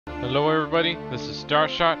Hello everybody, this is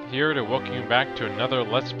Starshot, here to welcome you back to another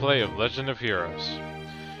Let's Play of Legend of Heroes.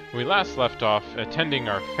 We last left off attending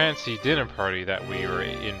our fancy dinner party that we were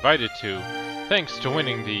invited to, thanks to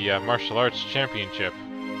winning the Martial Arts Championship.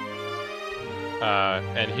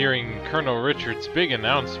 And hearing Colonel Richard's big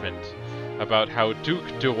announcement about how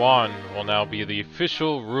Duke Dewan will now be the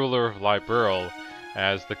official ruler of Liberl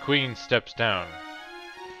as the Queen steps down.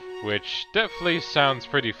 Which definitely sounds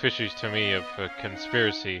pretty fishy to me of a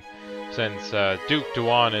conspiracy, since Duke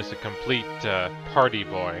Dewan is a complete party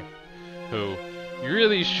boy, who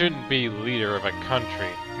really shouldn't be leader of a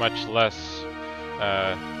country, much less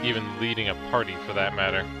even leading a party for that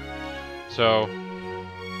matter. So,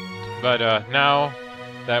 but now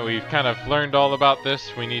that we've kind of learned all about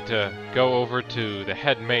this, we need to go over to the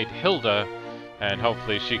head maid Hilda, and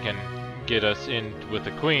hopefully she can get us in with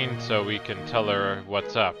the Queen so we can tell her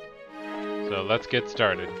what's up. So let's get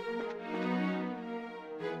started.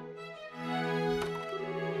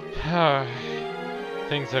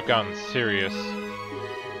 Things have gotten serious.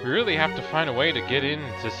 We really have to find a way to get in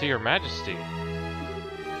to see Her Majesty.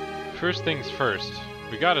 First things first,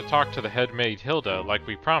 we gotta talk to the head maid Hilda like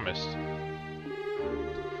we promised.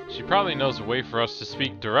 She probably knows a way for us to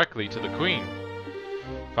speak directly to the Queen.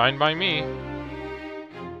 Fine by me.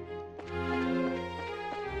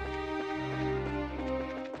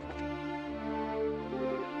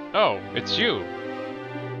 Oh, it's you.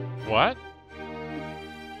 What?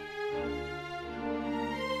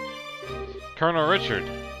 Colonel Richard.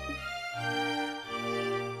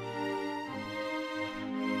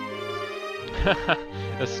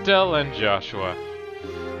 Estelle and Joshua.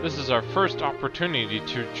 This is our first opportunity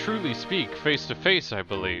to truly speak face to face, I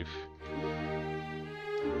believe.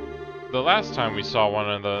 The last time we saw one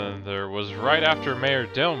another was right after Mayor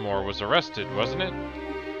Delmore was arrested, wasn't it?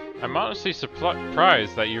 I'm honestly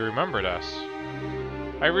surprised that you remembered us.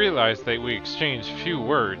 I realized that we exchanged few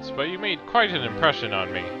words, but you made quite an impression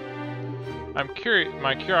on me.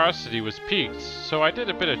 My curiosity was piqued, so I did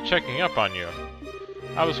a bit of checking up on you.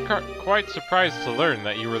 I was quite surprised to learn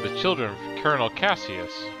that you were the children of Colonel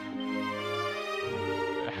Cassius.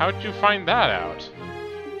 How'd you find that out?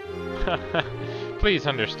 Please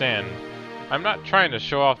understand, I'm not trying to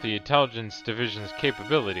show off the Intelligence Division's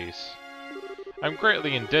capabilities. I'm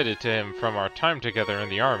greatly indebted to him from our time together in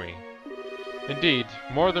the army. Indeed,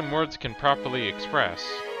 more than words can properly express.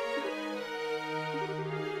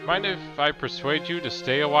 Mind if I persuade you to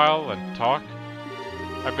stay a while and talk?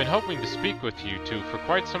 I've been hoping to speak with you two for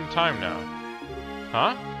quite some time now.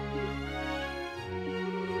 Huh?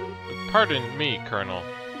 Pardon me, Colonel,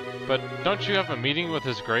 but don't you have a meeting with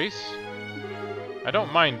His Grace? I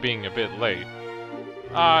don't mind being a bit late.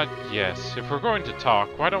 Yes, if we're going to talk,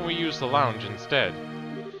 why don't we use the lounge instead?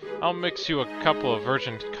 I'll mix you a couple of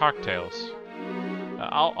urgent cocktails.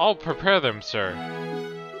 I'll prepare them, sir.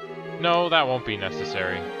 No, that won't be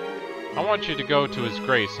necessary. I want you to go to His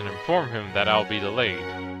Grace and inform him that I'll be delayed.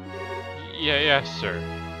 Yes, sir.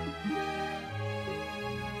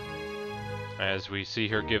 As we see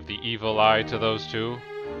her give the evil eye to those two,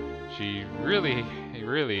 she really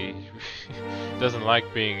doesn't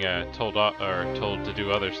like being told to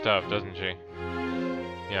do other stuff, doesn't she?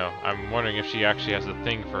 You know, I'm wondering if she actually has a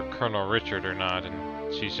thing for Colonel Richard or not,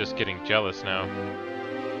 and she's just getting jealous now.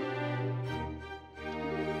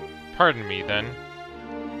 Pardon me, then.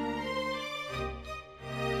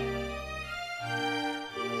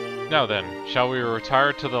 Now then, shall we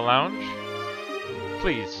retire to the lounge?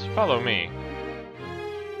 Please, follow me.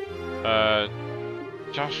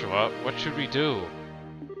 Joshua, what should we do?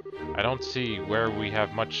 I don't see where we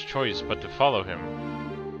have much choice but to follow him.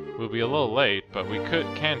 We'll be a little late, but we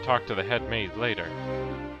can talk to the head maid later.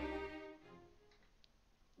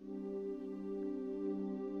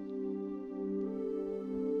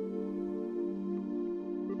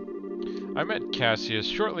 I met Cassius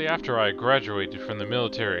shortly after I graduated from the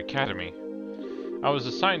military academy. I was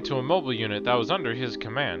assigned to a mobile unit that was under his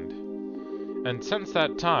command. And since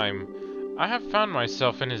that time, I have found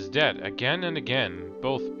myself in his debt again and again,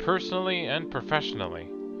 both personally and professionally.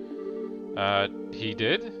 He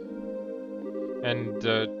did? And,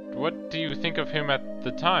 what do you think of him at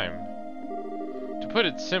the time? To put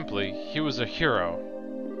it simply, he was a hero,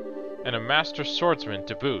 and a master swordsman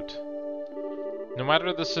to boot. No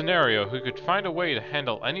matter the scenario, he could find a way to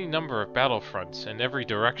handle any number of battlefronts in every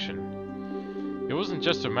direction. It wasn't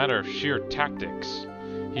just a matter of sheer tactics.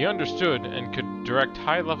 He understood and could direct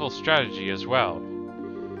high-level strategy as well.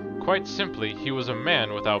 Quite simply, he was a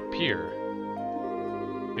man without peer.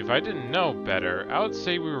 If I didn't know better, I would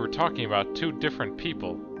say we were talking about two different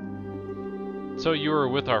people. So you were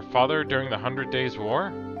with our father during the 100 Days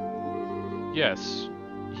War? Yes.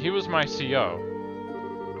 he was my CO.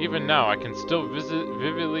 Even now, I can still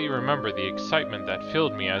vividly remember the excitement that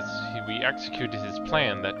filled me as we executed his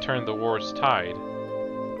plan that turned the war's tide.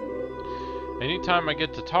 Anytime I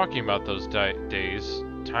get to talking about those days,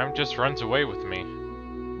 time just runs away with me.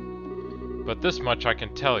 But this much I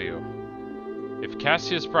can tell you. If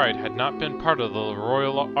Cassius Bright had not been part of the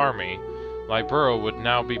Royal Army, Libero would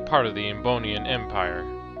now be part of the Imbonian Empire.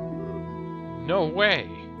 No way!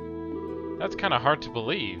 That's kinda hard to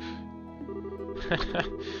believe.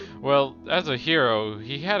 Well, as a hero,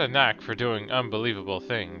 he had a knack for doing unbelievable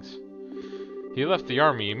things. He left the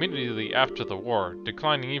army immediately after the war,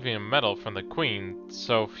 declining even a medal from the Queen,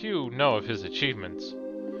 so few know of his achievements.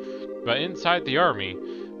 But inside the army,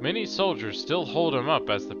 many soldiers still hold him up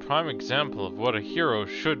as the prime example of what a hero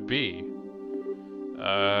should be.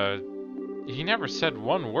 He never said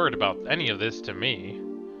one word about any of this to me.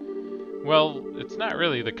 Well, it's not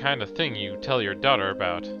really the kind of thing you tell your daughter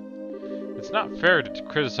about. It's not fair to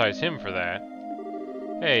criticize him for that.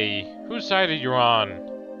 Hey, whose side are you on?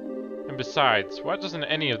 And besides, why doesn't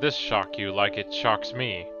any of this shock you like it shocks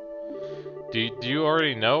me? Do you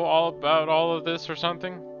already know all about all of this or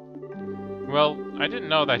something? Well, I didn't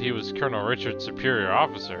know that he was Colonel Richard's superior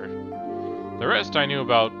officer. The rest I knew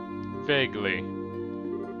about vaguely.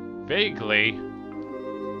 Vaguely?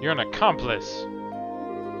 You're an accomplice!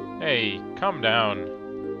 Hey, calm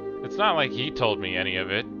down. It's not like he told me any of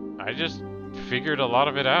it. I just figured a lot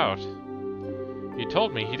of it out. He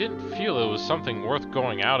told me he didn't feel it was something worth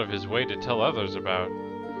going out of his way to tell others about.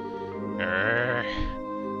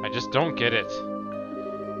 I just don't get it.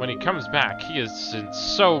 When he comes back, he is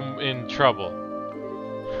in trouble.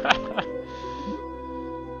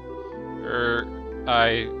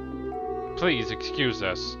 Please excuse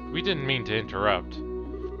us. We didn't mean to interrupt.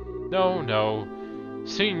 No.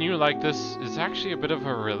 Seeing you like this is actually a bit of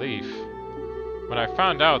a relief. When I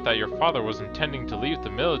found out that your father was intending to leave the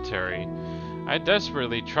military, I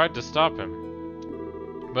desperately tried to stop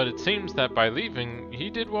him. But it seems that by leaving, he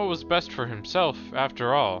did what was best for himself,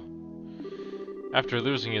 after all. After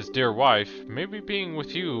losing his dear wife, maybe being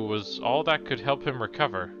with you was all that could help him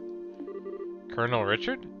recover. Colonel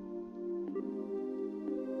Richard?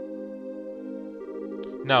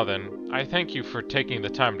 Now then, I thank you for taking the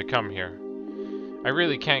time to come here. I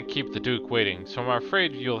really can't keep the Duke waiting, so I'm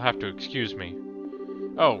afraid you'll have to excuse me.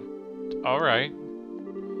 Oh, alright.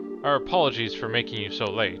 Our apologies for making you so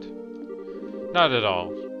late. Not at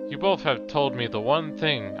all. You both have told me the one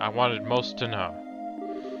thing I wanted most to know.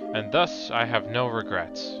 And thus I have no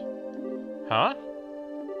regrets. Huh?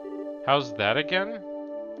 How's that again?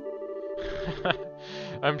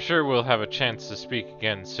 I'm sure we'll have a chance to speak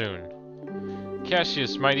again soon.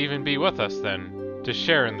 Cassius might even be with us then, to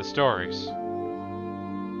share in the stories.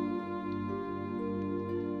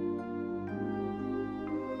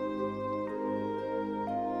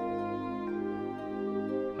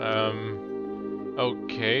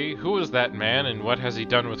 Okay, who is that man and what has he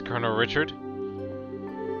done with Colonel Richard?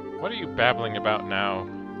 What are you babbling about now?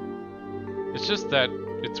 It's just that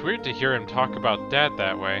it's weird to hear him talk about Dad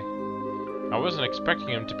that way. I wasn't expecting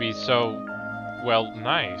him to be so, well,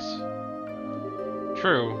 nice.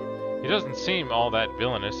 True, he doesn't seem all that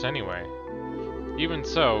villainous anyway. Even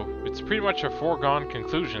so, it's pretty much a foregone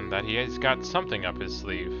conclusion that he has got something up his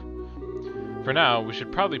sleeve. For now, we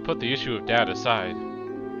should probably put the issue of Dad aside.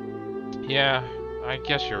 Yeah, I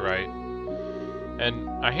guess you're right. And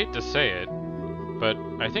I hate to say it, but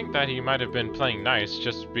I think that he might have been playing nice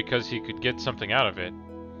just because he could get something out of it.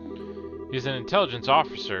 He's an intelligence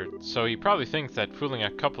officer, so he probably thinks that fooling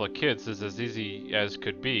a couple of kids is as easy as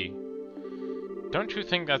could be. Don't you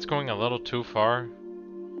think that's going a little too far?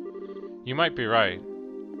 You might be right.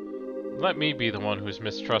 Let me be the one who's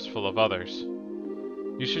mistrustful of others.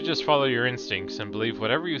 You should just follow your instincts and believe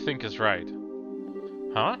whatever you think is right.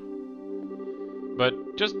 Huh?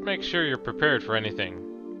 But just make sure you're prepared for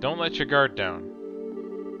anything. Don't let your guard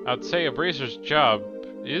down. I'd say a bracer's job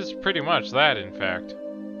is pretty much that, in fact.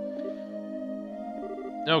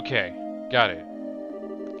 Okay, got it.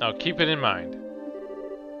 I'll keep it in mind.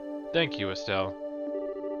 Thank you, Estelle.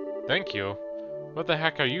 Thank you? What the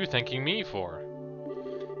heck are you thanking me for?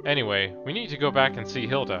 Anyway, we need to go back and see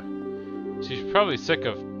Hilda. She's probably sick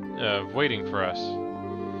of waiting for us.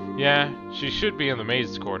 Yeah, she should be in the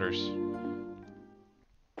maid's quarters.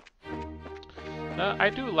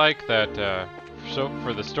 I do like that, so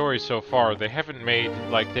for the story so far, they haven't made,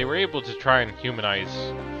 like, they were able to try and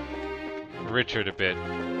humanize Richard a bit.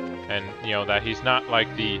 And, you know, that he's not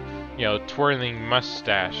like the, you know, twirling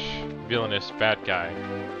mustache, villainous bad guy.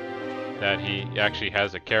 That he actually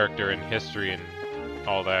has a character and history and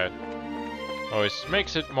all that. Always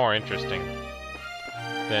makes it more interesting.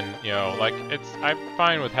 then, you know, like, I'm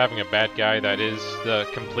fine with having a bad guy that is the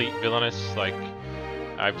complete villainous. Like,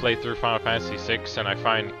 I played through Final Fantasy VI, and I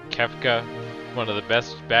find Kefka one of the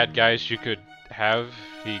best bad guys you could have.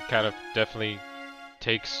 He kind of definitely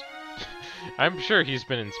takes... I'm sure he's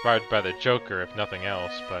been inspired by the Joker, if nothing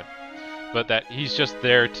else, but that he's just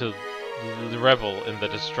there to revel in the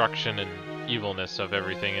destruction and evilness of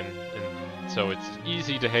everything, and so it's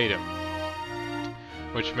easy to hate him,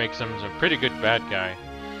 which makes him a pretty good bad guy.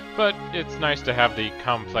 But it's nice to have the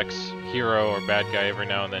complex hero or bad guy every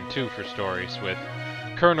now and then too for stories, with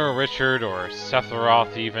Colonel Richard or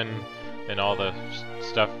Sephiroth even, and all the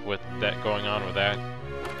stuff with that going on with that.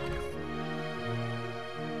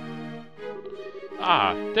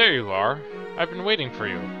 Ah, there you are. I've been waiting for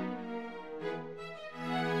you.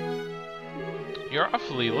 You're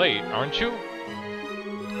awfully late, aren't you?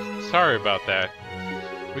 Sorry about that.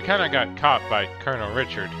 We kinda got caught by Colonel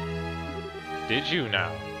Richard. Did you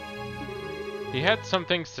now? He had some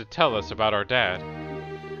things to tell us about our dad.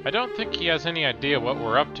 I don't think he has any idea what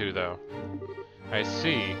we're up to, though. I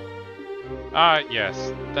see. Ah,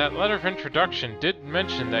 yes. That letter of introduction did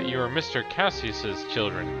mention that you were Mr. Cassius's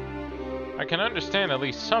children. I can understand at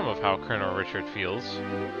least some of how Colonel Richard feels.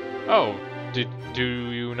 Oh, do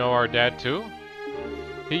you know our dad too?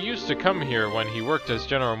 He used to come here when he worked as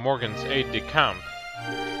General Morgan's aide-de-camp.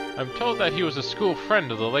 I'm told that he was a school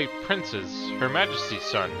friend of the late Prince's, Her Majesty's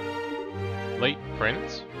son. Late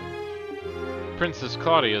Prince? Princess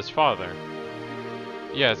Claudia's father.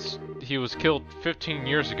 Yes, he was killed 15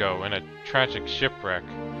 years ago in a tragic shipwreck.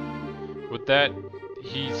 With that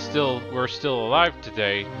were still alive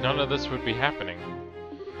today, none of this would be happening.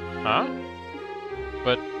 Huh?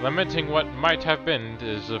 But lamenting what might have been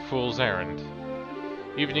is a fool's errand.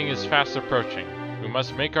 Evening is fast approaching. We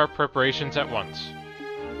must make our preparations at once.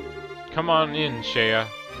 Come on in, Shea.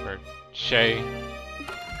 Or Shay.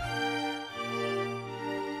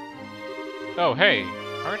 Oh, hey.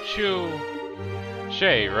 Aren't you...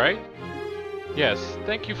 Shay, right? Yes,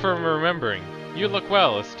 thank you for remembering. You look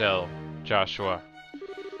well, Estelle. Joshua.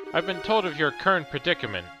 I've been told of your current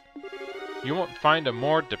predicament. You won't find a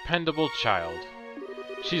more dependable child.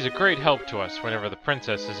 She's a great help to us whenever the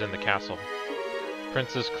princess is in the castle.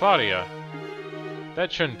 Princess Claudia.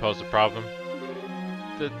 That shouldn't pose a problem.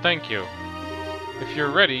 Thank you. If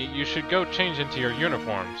you're ready, you should go change into your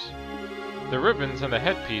uniforms. The ribbons and the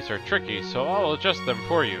headpiece are tricky, so I'll adjust them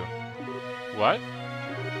for you. What?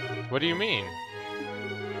 What do you mean?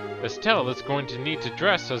 Estelle is going to need to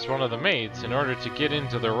dress as one of the maids in order to get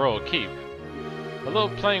into the royal keep. A little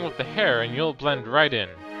playing with the hair and you'll blend right in.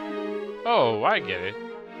 Oh, I get it.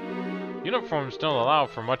 Uniforms don't allow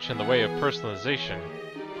for much in the way of personalization.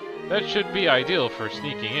 That should be ideal for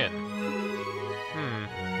sneaking in.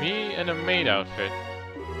 Me in a maid outfit.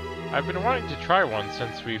 I've been wanting to try one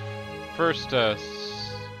since we first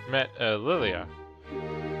met Lilia.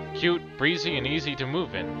 Cute, breezy, and easy to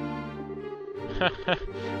move in.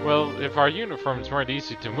 Well, if our uniforms weren't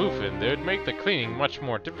easy to move in, they would make the cleaning much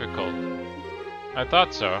more difficult. I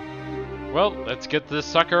thought so. Well, let's get this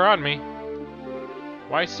sucker on me.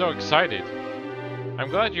 Why so excited? I'm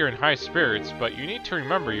glad you're in high spirits, but you need to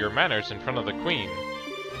remember your manners in front of the Queen.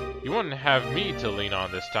 You wouldn't have me to lean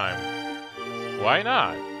on this time. Why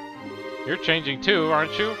not? You're changing too,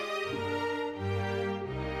 aren't you?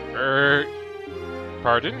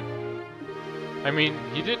 Pardon? I mean,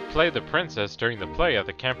 you did play the princess during the play at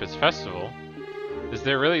the campus festival. Is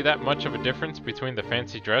there really that much of a difference between the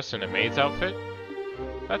fancy dress and a maid's outfit?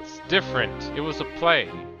 That's different. It was a play.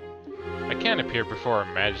 I can't appear before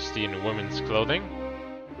Her Majesty in women's clothing.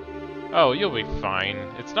 Oh, you'll be fine.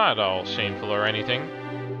 It's not at all shameful or anything.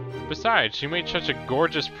 Besides, she made such a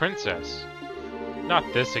gorgeous princess. Not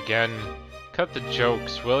this again. Cut the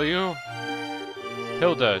jokes, will you?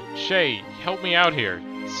 Hilda, Shay, help me out here.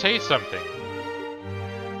 Say something.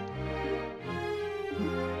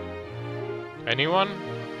 Anyone?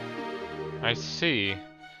 I see.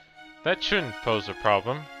 That shouldn't pose a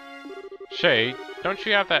problem. Shay, don't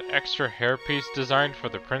you have that extra hairpiece designed for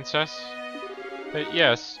the princess?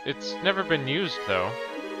 Yes, it's never been used though.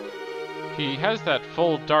 He has that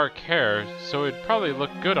full dark hair, so it'd probably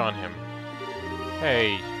look good on him.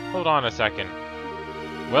 Hey, hold on a second.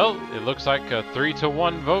 Well, it looks like a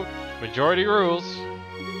 3-to-1 vote. Majority rules.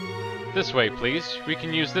 This way, please. We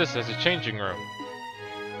can use this as a changing room.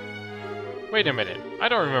 Wait a minute. I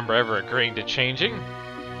don't remember ever agreeing to changing.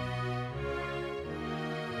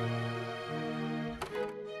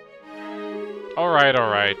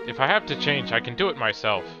 Alright. If I have to change, I can do it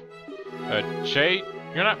myself. Shay,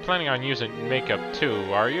 you're not planning on using makeup too,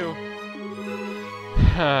 are you?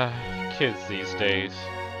 Kids these days.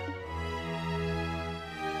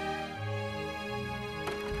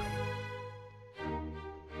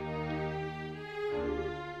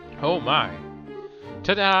 Oh my.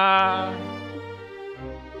 Ta-da!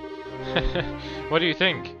 What do you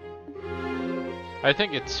think? I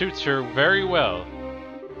think it suits her very well.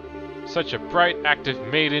 Such a bright, active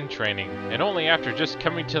maid in training, and only after just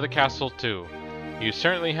coming to the castle too. You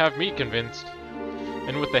certainly have me convinced.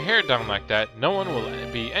 And with the hair down like that, no one will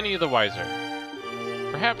be any the wiser.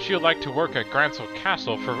 Perhaps you'd like to work at Gransel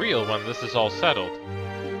Castle for real when this is all settled.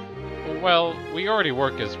 Well, we already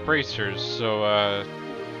work as bracers, so,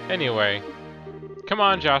 anyway. Come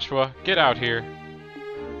on, Joshua, get out here.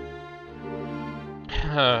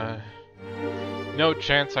 No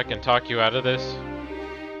chance I can talk you out of this?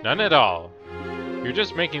 None at all. You're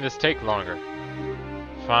just making this take longer.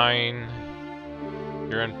 Fine.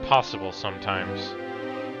 You're impossible sometimes.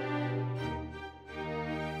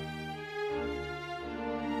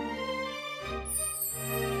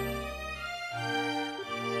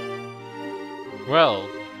 Well,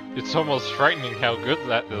 it's almost frightening how good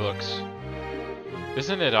that looks.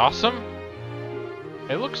 Isn't it awesome?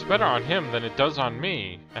 It looks better on him than it does on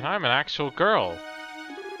me, and I'm an actual girl.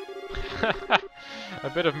 A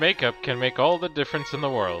bit of makeup can make all the difference in the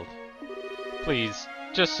world. Please,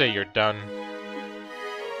 just say you're done.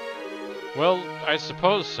 Well, I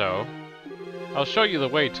suppose so. I'll show you the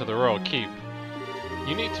way to the royal keep.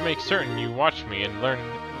 You need to make certain you watch me and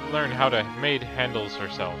learn how the maid handles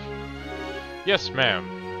herself. Yes, ma'am.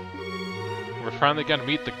 We're finally gonna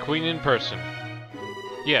meet the queen in person.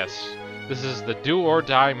 Yes, this is the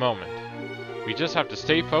do-or-die moment. We just have to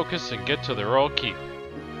stay focused and get to the royal keep.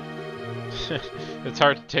 It's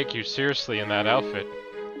hard to take you seriously in that outfit.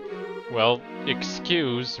 Well,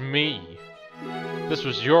 excuse me. This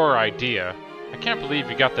was your idea. I can't believe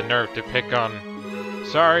you got the nerve to pick on...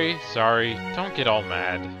 Sorry, don't get all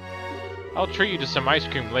mad. I'll treat you to some ice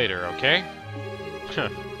cream later, okay?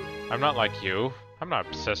 I'm not like you. I'm not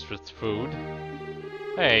obsessed with food.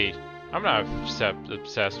 Hey, I'm not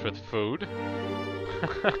obsessed with food.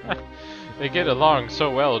 They get along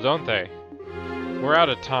so well, don't they? We're out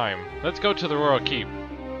of time. Let's go to the royal keep.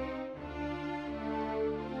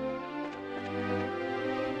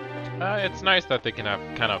 It's nice that they can have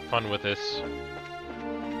kind of fun with this.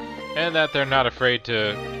 And that they're not afraid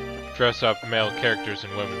to dress up male characters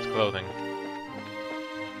in women's clothing.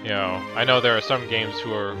 You know, I know there are some games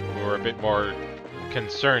who are a bit more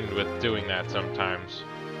concerned with doing that sometimes.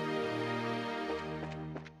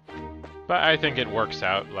 But I think it works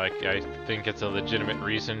out. Like, I think it's a legitimate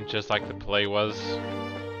reason, just like the play was.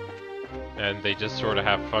 And they just sort of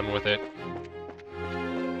have fun with it.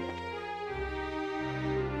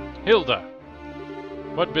 Hilda!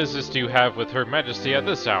 What business do you have with Her Majesty at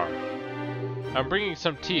this hour? I'm bringing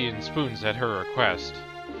some tea and spoons at her request.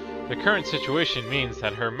 The current situation means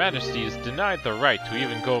that Her Majesty is denied the right to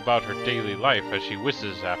even go about her daily life as she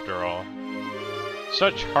wishes, after all.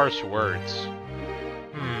 Such harsh words.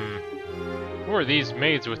 Who are these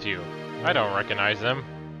maids with you? I don't recognize them.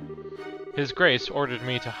 His Grace ordered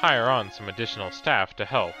me to hire on some additional staff to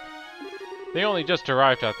help. They only just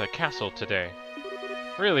arrived at the castle today.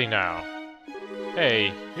 Really now?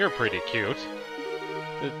 Hey, you're pretty cute.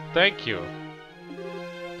 Thank you.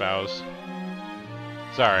 Bows.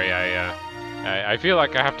 Sorry, I feel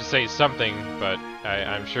like I have to say something, but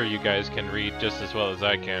I'm sure you guys can read just as well as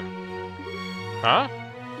I can. Huh?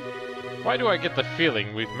 Why do I get the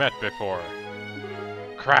feeling we've met before?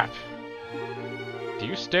 Crap. Do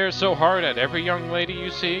you stare so hard at every young lady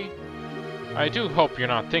you see? I do hope you're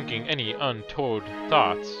not thinking any untoward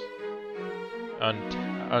thoughts.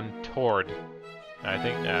 Untoward. I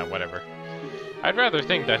think, whatever. I'd rather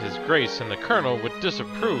think that His Grace and the Colonel would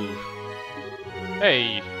disapprove.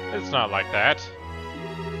 Hey, it's not like that.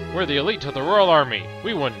 We're the elite of the Royal Army.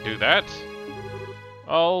 We wouldn't do that.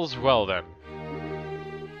 All's well then.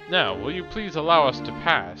 Now, will you please allow us to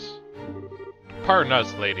pass? Pardon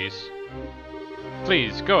us, ladies.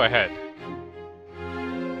 Please, go ahead.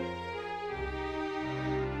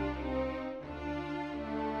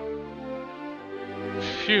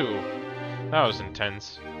 Phew. That was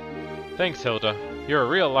intense. Thanks, Hilda. You're a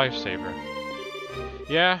real lifesaver.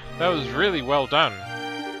 Yeah, that was really well done.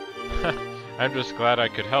 I'm just glad I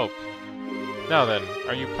could help. Now then,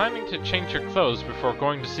 are you planning to change your clothes before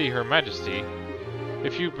going to see Her Majesty?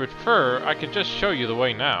 If you prefer, I could just show you the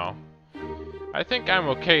way now. I think I'm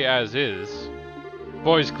okay as is.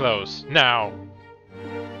 Boys' clothes, now!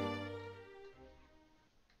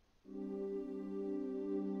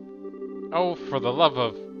 Oh, for the love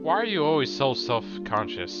of... Why are you always so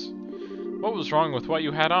self-conscious? What was wrong with what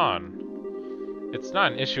you had on? It's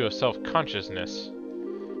not an issue of self-consciousness.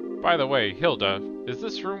 By the way, Hilda, is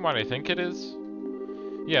this room what I think it is?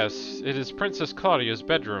 Yes, it is Princess Claudia's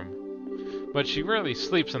bedroom. but she rarely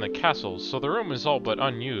sleeps in the castle, so the room is all but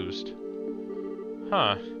unused.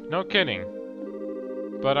 Huh, no kidding.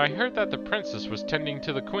 But I heard that the princess was tending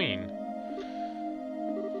to the queen.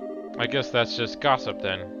 I guess that's just gossip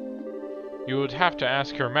then. You would have to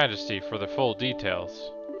ask Her Majesty for the full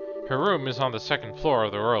details. Her room is on the second floor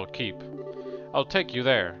of the royal keep. I'll take you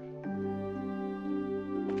there.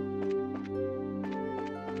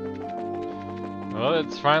 Well,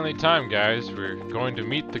 it's finally time, guys. We're going to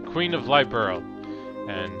meet the Queen of Lightborough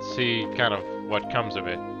and see kind of what comes of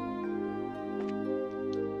it.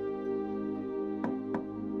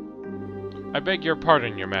 I beg your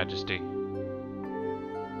pardon, Your Majesty.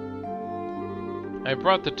 I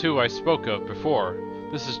brought the two I spoke of before.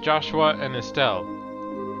 This is Joshua and Estelle.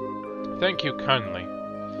 Thank you kindly.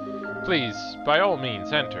 Please, by all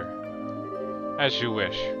means, enter. As you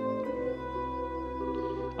wish.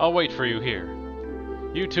 I'll wait for you here.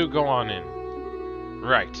 You two go on in.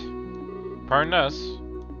 Right. Pardon us.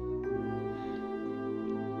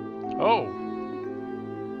 Oh.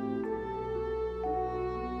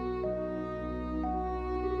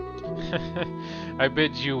 I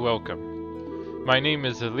bid you welcome. My name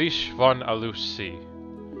is Elish von Alusi.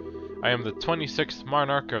 I am the 26th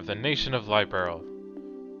monarch of the nation of Lightborough.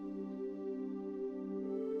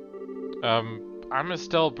 I'm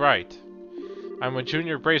Estelle Bright. I'm a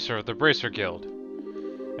junior bracer of the Bracer Guild.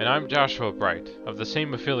 And I'm Joshua Bright, of the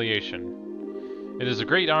same affiliation. It is a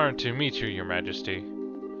great honor to meet you, Your Majesty.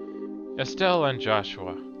 Estelle and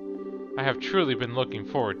Joshua, I have truly been looking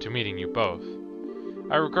forward to meeting you both.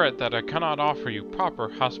 I regret that I cannot offer you proper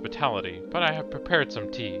hospitality, but I have prepared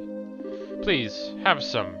some tea. Please, have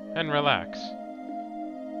some, and relax.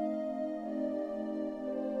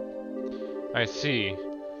 I see.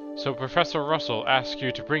 So Professor Russell asked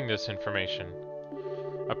you to bring this information.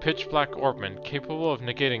 A pitch-black orbment capable of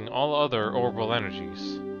negating all other orbital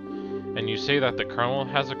energies. And you say that the Colonel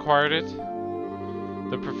has acquired it?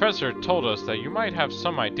 The Professor told us that you might have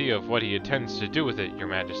some idea of what he intends to do with it, Your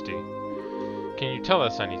Majesty. Can you tell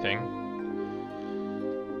us anything?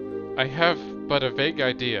 I have but a vague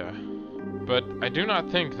idea, but I do not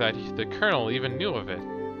think that the Colonel even knew of it.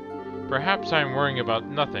 Perhaps I am worrying about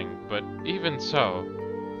nothing, but even so...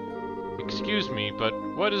 Excuse me, but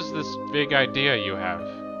what is this vague idea you have?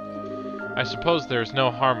 I suppose there is no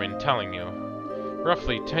harm in telling you.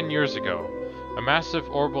 Roughly 10 years ago, a massive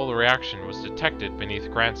orbital reaction was detected beneath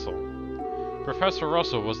Gransel. Professor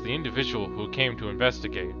Russell was the individual who came to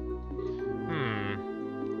investigate.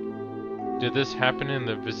 Did this happen in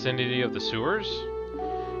the vicinity of the sewers?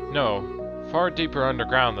 No, far deeper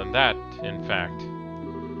underground than that, in fact.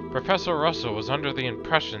 Professor Russell was under the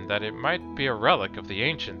impression that it might be a relic of the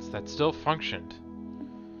ancients that still functioned.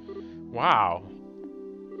 Wow.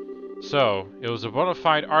 So, it was a bona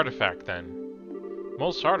fide artifact then.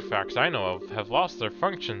 Most artifacts I know of have lost their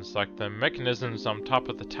functions, like the mechanisms on top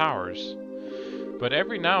of the towers. But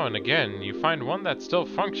every now and again, you find one that still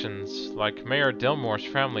functions, like Mayor Dilmore's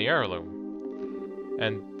family heirloom.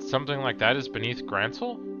 And something like that is beneath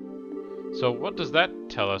Gransel? So what does that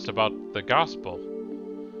tell us about the Gospel?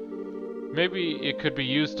 Maybe it could be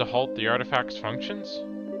used to halt the artifact's functions?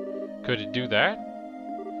 Could it do that?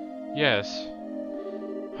 Yes.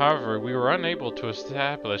 However, we were unable to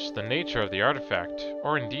establish the nature of the artifact,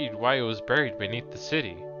 or indeed why it was buried beneath the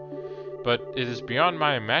city. But it is beyond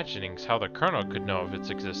my imaginings how the Colonel could know of its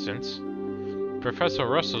existence. Professor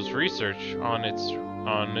Russell's research on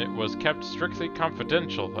it was kept strictly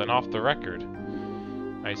confidential and off the record.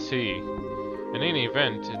 I see. In any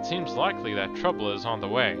event, it seems likely that trouble is on the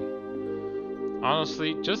way.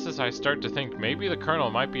 Honestly, just as I start to think maybe the Colonel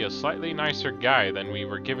might be a slightly nicer guy than we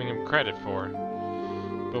were giving him credit for.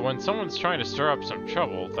 But when someone's trying to stir up some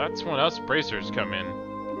trouble, that's when us bracers come in.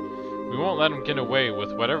 We won't let him get away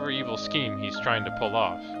with whatever evil scheme he's trying to pull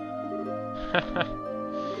off.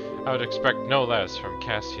 I would expect no less from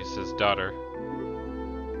Cassius's daughter.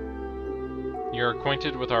 You're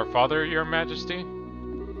acquainted with our father, Your Majesty?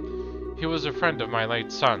 He was a friend of my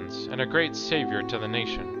late son's, and a great savior to the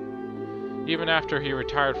nation. Even after he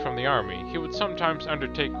retired from the army, he would sometimes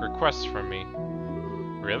undertake requests from me.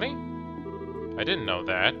 Really? I didn't know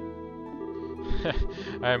that.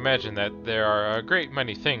 I imagine that there are a great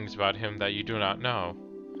many things about him that you do not know,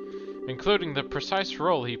 including the precise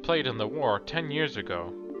role he played in the war 10 years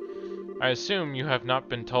ago. I assume you have not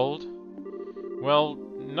been told? Well,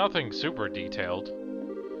 nothing super detailed.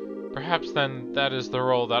 Perhaps then that is the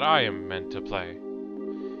role that I am meant to play.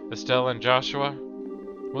 Estelle and Joshua,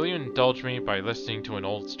 will you indulge me by listening to an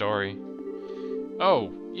old story?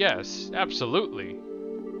 Oh, yes, absolutely.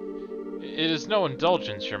 It is no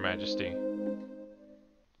indulgence, Your Majesty.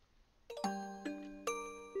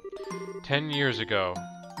 10 years ago,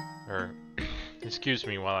 or excuse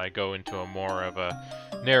me while I go into a more of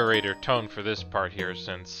a narrator tone for this part here,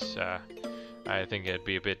 since I think it'd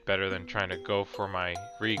be a bit better than trying to go for my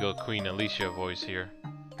regal Queen Alicia voice here.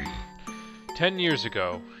 10 years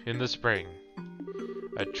ago, in the spring,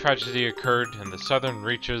 a tragedy occurred in the southern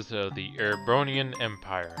reaches of the Erebonian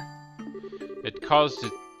Empire. Its cause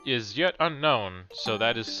is yet unknown, so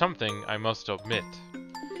that is something I must omit.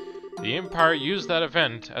 The Empire used that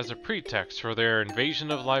event as a pretext for their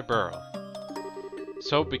invasion of Liberl.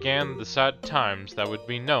 So began the sad times that would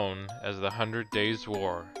be known as the 100 Days'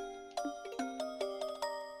 War.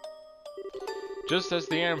 Just as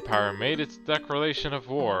the Empire made its declaration of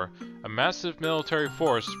war, a massive military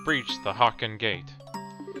force breached the Haken Gate.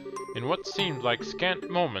 In what seemed like scant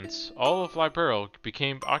moments, all of Liberl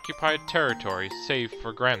became occupied territory save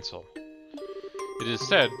for Gransel. It is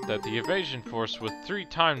said that the invasion force was 3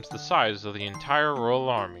 times the size of the entire royal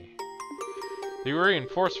army. The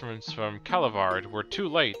reinforcements from Calivard were too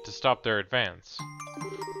late to stop their advance.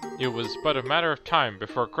 It was but a matter of time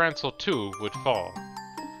before Gransel too would fall.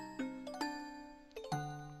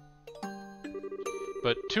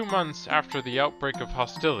 But 2 months after the outbreak of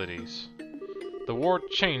hostilities, the war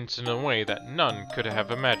changed in a way that none could have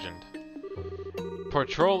imagined.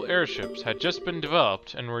 Patrol airships had just been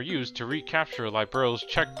developed and were used to recapture Liberl's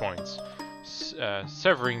checkpoints,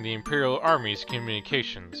 severing the Imperial Army's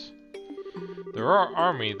communications. The Royal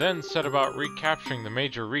Army then set about recapturing the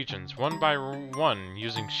major regions one by one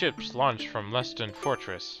using ships launched from Leston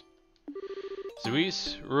Fortress.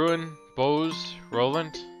 Zeus, Ruin, Bose,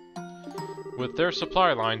 Roland. With their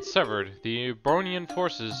supply lines severed, the Erebonian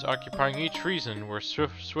forces occupying each region were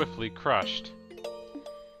swiftly crushed.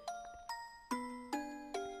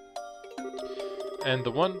 And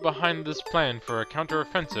the one behind this plan for a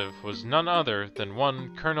counteroffensive was none other than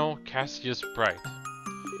one Colonel Cassius Bright.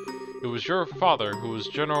 It was your father who was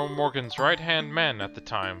General Morgan's right-hand man at the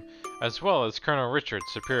time, as well as Colonel Richard's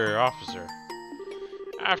superior officer.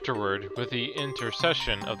 Afterward, with the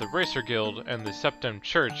intercession of the Bracer Guild and the Septem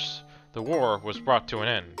Church, the war was brought to an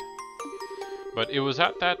end. But it was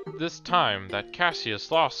at this time that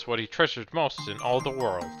Cassius lost what he treasured most in all the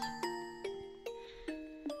world.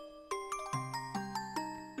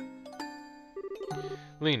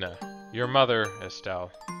 Lena, your mother,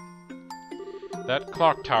 Estelle. That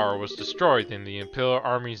clock tower was destroyed in the Imperial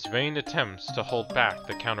Army's vain attempts to hold back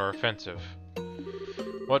the counteroffensive.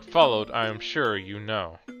 What followed, I am sure you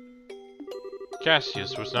know.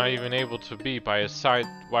 Cassius was not even able to be by his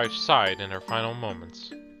wife's side in her final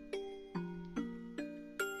moments.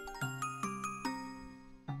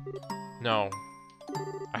 No,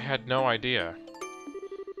 I had no idea.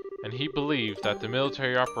 And he believed that the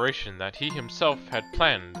military operation that he himself had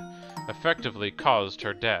planned effectively caused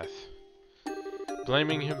her death.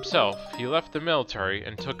 Blaming himself, he left the military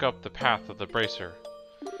and took up the path of the Bracer.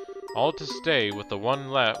 All to stay with the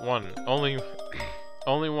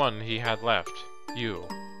only one he had left, you.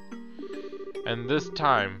 And this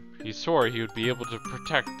time, he swore he would be able to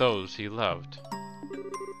protect those he loved.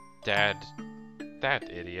 Dad, that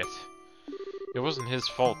idiot. It wasn't his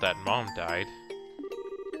fault that Mom died.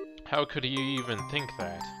 How could he even think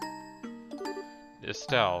that?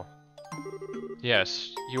 Estelle.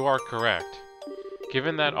 Yes, you are correct.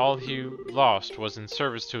 Given that all he lost was in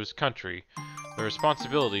service to his country, the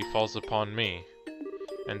responsibility falls upon me.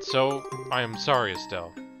 And so, I am sorry,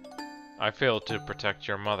 Estelle. I failed to protect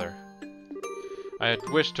your mother. I had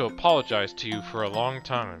wished to apologize to you for a long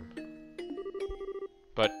time.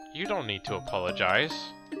 But you don't need to apologize.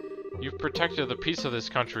 You've protected the peace of this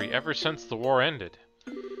country ever since the war ended.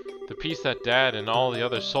 The peace that Dad and all the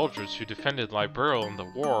other soldiers who defended Liberl in the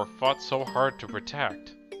war fought so hard to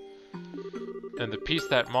protect. And the peace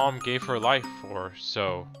that Mom gave her life for,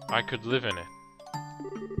 so I could live in it.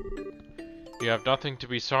 You have nothing to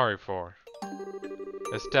be sorry for.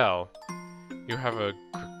 Estelle, you have a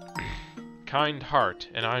kind heart,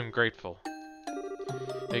 and I am grateful.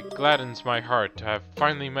 It gladdens my heart to have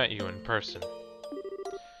finally met you in person.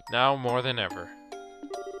 Now more than ever.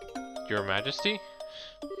 Your Majesty?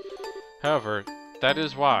 However, that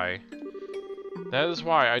is why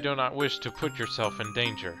I do not wish to put yourself in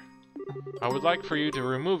danger. I would like for you to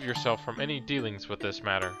remove yourself from any dealings with this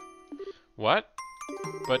matter. What?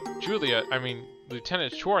 But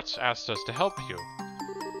Lieutenant Schwartz asked us to help you.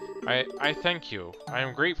 I thank you. I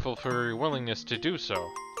am grateful for your willingness to do so.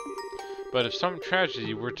 But if some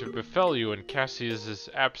tragedy were to befell you in Cassius's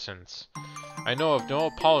absence, I know of no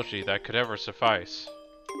apology that could ever suffice.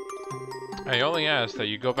 I only ask that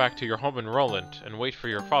you go back to your home in Roland and wait for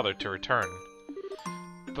your father to return.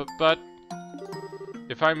 But,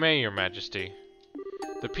 if I may, Your Majesty,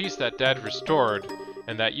 The peace that Dad restored,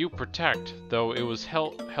 and that you protect, though it was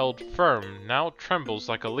held firm, now trembles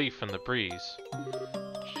like a leaf in the breeze.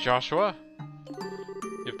 Joshua?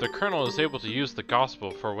 If the Colonel is able to use the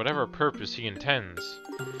gospel for whatever purpose he intends,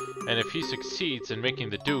 and if he succeeds in making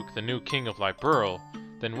the Duke the new King of Liberl,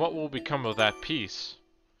 then what will become of that peace?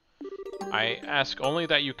 I ask only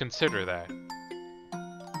that you consider that.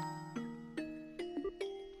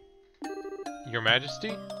 Your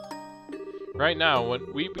Majesty? Right now,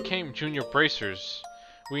 when we became junior bracers,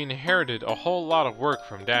 we inherited a whole lot of work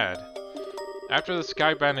from Dad. After the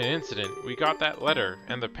Sky Bandit incident, we got that letter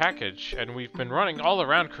and the package, and we've been running all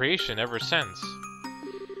around creation ever since.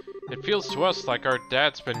 It feels to us like our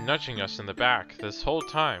dad's been nudging us in the back this whole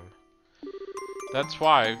time. That's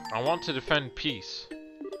why I want to defend peace,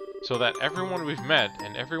 so that everyone we've met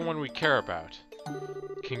and everyone we care about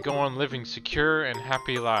can go on living secure and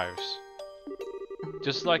happy lives.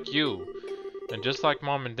 Just like you, and just like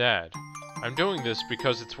Mom and Dad, I'm doing this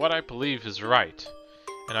because it's what I believe is right,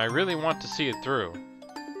 and I really want to see it through.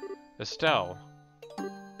 Estelle.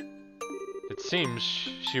 It seems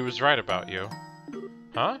she was right about you.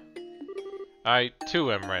 Huh? I,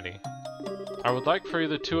 too, am ready. I would like for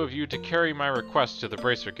the two of you to carry my request to the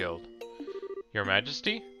Bracer Guild. Your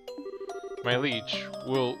Majesty? My liege,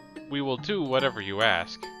 we will do whatever you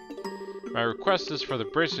ask. My request is for the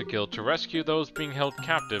Bracer Guild to rescue those being held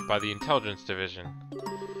captive by the Intelligence Division.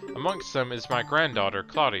 Amongst them is my granddaughter,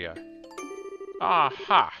 Claudia.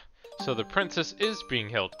 Aha! So the princess is being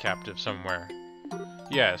held captive somewhere.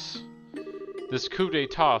 Yes. This coup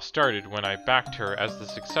d'etat started when I backed her as the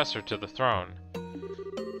successor to the throne.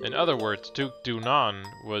 In other words, Duke Dunan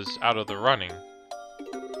was out of the running.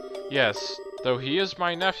 Yes, though he is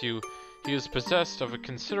my nephew, he is possessed of a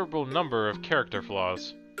considerable number of character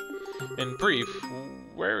flaws. In brief,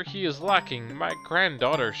 where he is lacking, my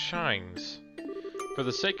granddaughter shines. For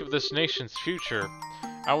the sake of this nation's future,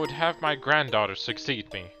 I would have my granddaughter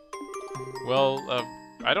succeed me. Well,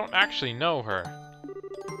 I don't actually know her,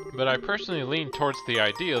 but I personally lean towards the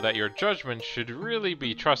idea that your judgment should really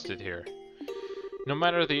be trusted here. No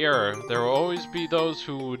matter the era, there will always be those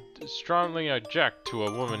who would strongly object to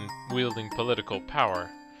a woman wielding political power.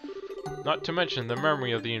 Not to mention the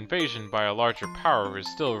memory of the invasion by a larger power is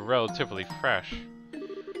still relatively fresh.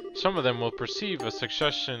 Some of them will perceive a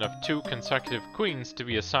succession of 2 consecutive queens to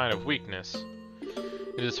be a sign of weakness.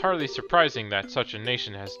 It is hardly surprising that such a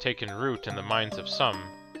nation has taken root in the minds of some,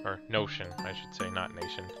 or notion, I should say, not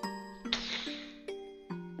nation.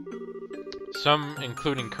 Some,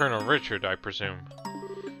 including Colonel Richard, I presume.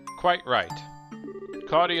 Quite right.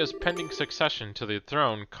 Claudia's pending succession to the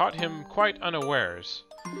throne caught him quite unawares.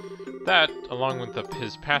 That, along with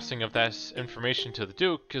his passing of that information to the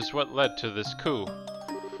Duke, is what led to this coup.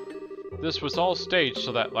 This was all staged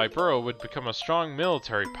so that Liberl would become a strong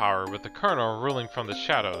military power with the Colonel ruling from the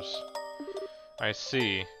shadows. I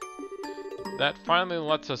see. That finally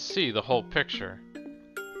lets us see the whole picture.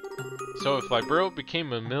 So if Liberl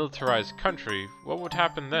became a militarized country, what would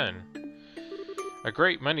happen then? A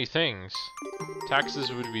great many things.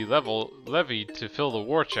 Taxes would be levied to fill the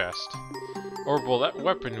war chest. Orbital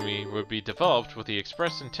weaponry would be developed with the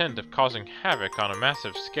express intent of causing havoc on a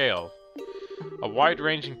massive scale. A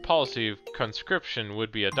wide-ranging policy of conscription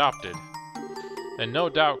would be adopted. And no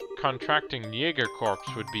doubt contracting Jaeger Corps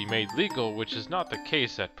would be made legal, which is not the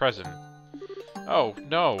case at present. Oh,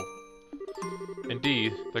 no.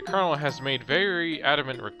 Indeed, the Colonel has made very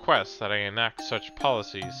adamant requests that I enact such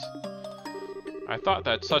policies. I thought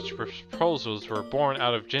that such proposals were born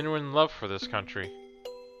out of genuine love for this country.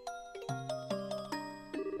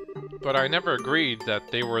 But I never agreed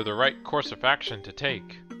that they were the right course of action to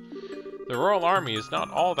take. The Royal Army is not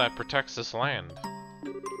all that protects this land.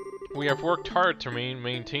 We have worked hard to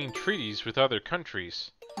maintain treaties with other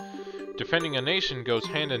countries. Defending a nation goes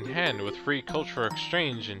hand in hand with free cultural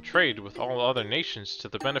exchange and trade with all other nations to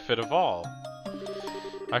the benefit of all.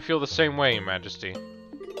 I feel the same way, Majesty.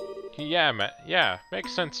 Yeah,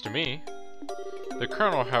 makes sense to me. The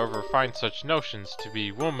Colonel, however, finds such notions to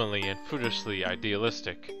be womanly and foolishly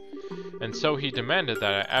idealistic, and so he demanded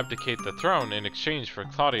that I abdicate the throne in exchange for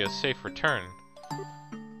Claudia's safe return.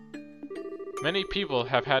 Many people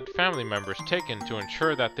have had family members taken to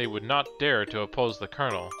ensure that they would not dare to oppose the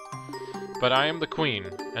Colonel. But I am the Queen,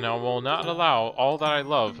 and I will not allow all that I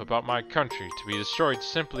love about my country to be destroyed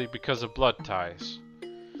simply because of blood ties.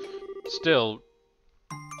 Still,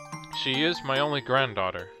 she is my only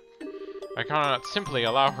granddaughter. I cannot simply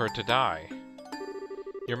allow her to die.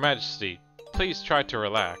 Your Majesty, please try to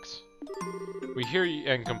relax. We hear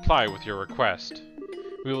and comply with your request.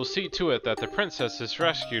 We will see to it that the princess is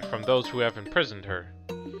rescued from those who have imprisoned her.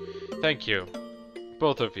 Thank you.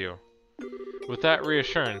 both of you. With that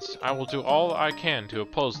reassurance, I will do all I can to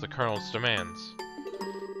oppose the Colonel's demands.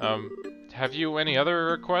 Have you any other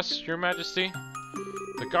requests, Your Majesty?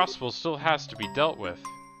 The gospel still has to be dealt with,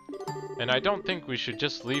 and I don't think we should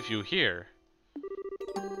just leave you here.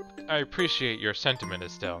 I appreciate your sentiment,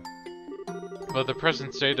 Estelle, but the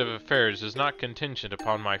present state of affairs is not contingent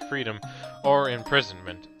upon my freedom or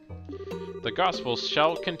imprisonment. The gospel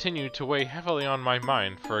shall continue to weigh heavily on my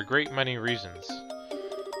mind for a great many reasons.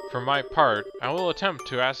 For my part, I will attempt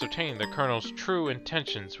to ascertain the Colonel's true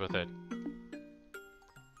intentions with it.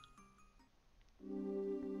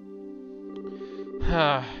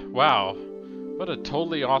 Wow, what a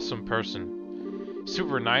totally awesome person.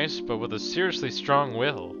 Super nice, but with a seriously strong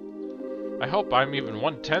will. I hope I'm even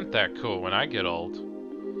 1/10 that cool when I get old.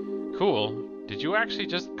 Cool? Did you actually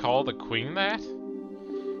just call the Queen that?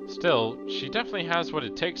 Still, she definitely has what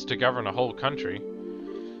it takes to govern a whole country.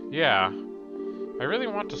 Yeah, I really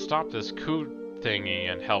want to stop this coup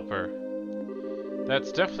thingy and help her.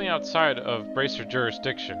 That's definitely outside of Bracer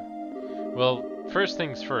jurisdiction. Well, first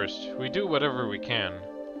things first, we do whatever we can.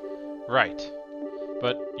 Right.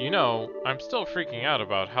 But, you know, I'm still freaking out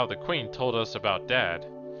about how the Queen told us about Dad.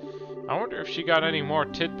 I wonder if she got any more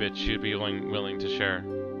tidbits she'd be willing to share.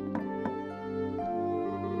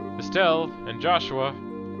 Estelle and Joshua,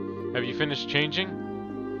 have you finished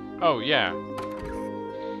changing? Oh, yeah.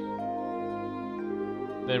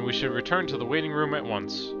 Then we should return to the waiting room at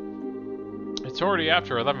once. It's already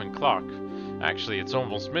after 11 o'clock. Actually, it's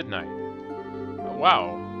almost midnight.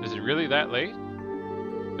 Wow, is it really that late?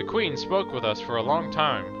 The Queen spoke with us for a long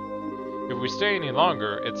time. If we stay any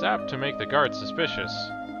longer, it's apt to make the guards suspicious.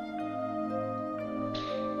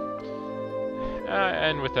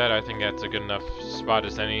 And with that, I think that's a good enough spot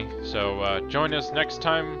as any. So join us next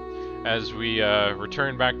time as we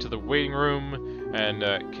return back to the waiting room and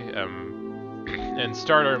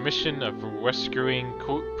start our mission of rescuing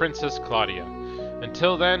Princess Claudia.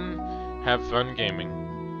 Until then, have fun gaming.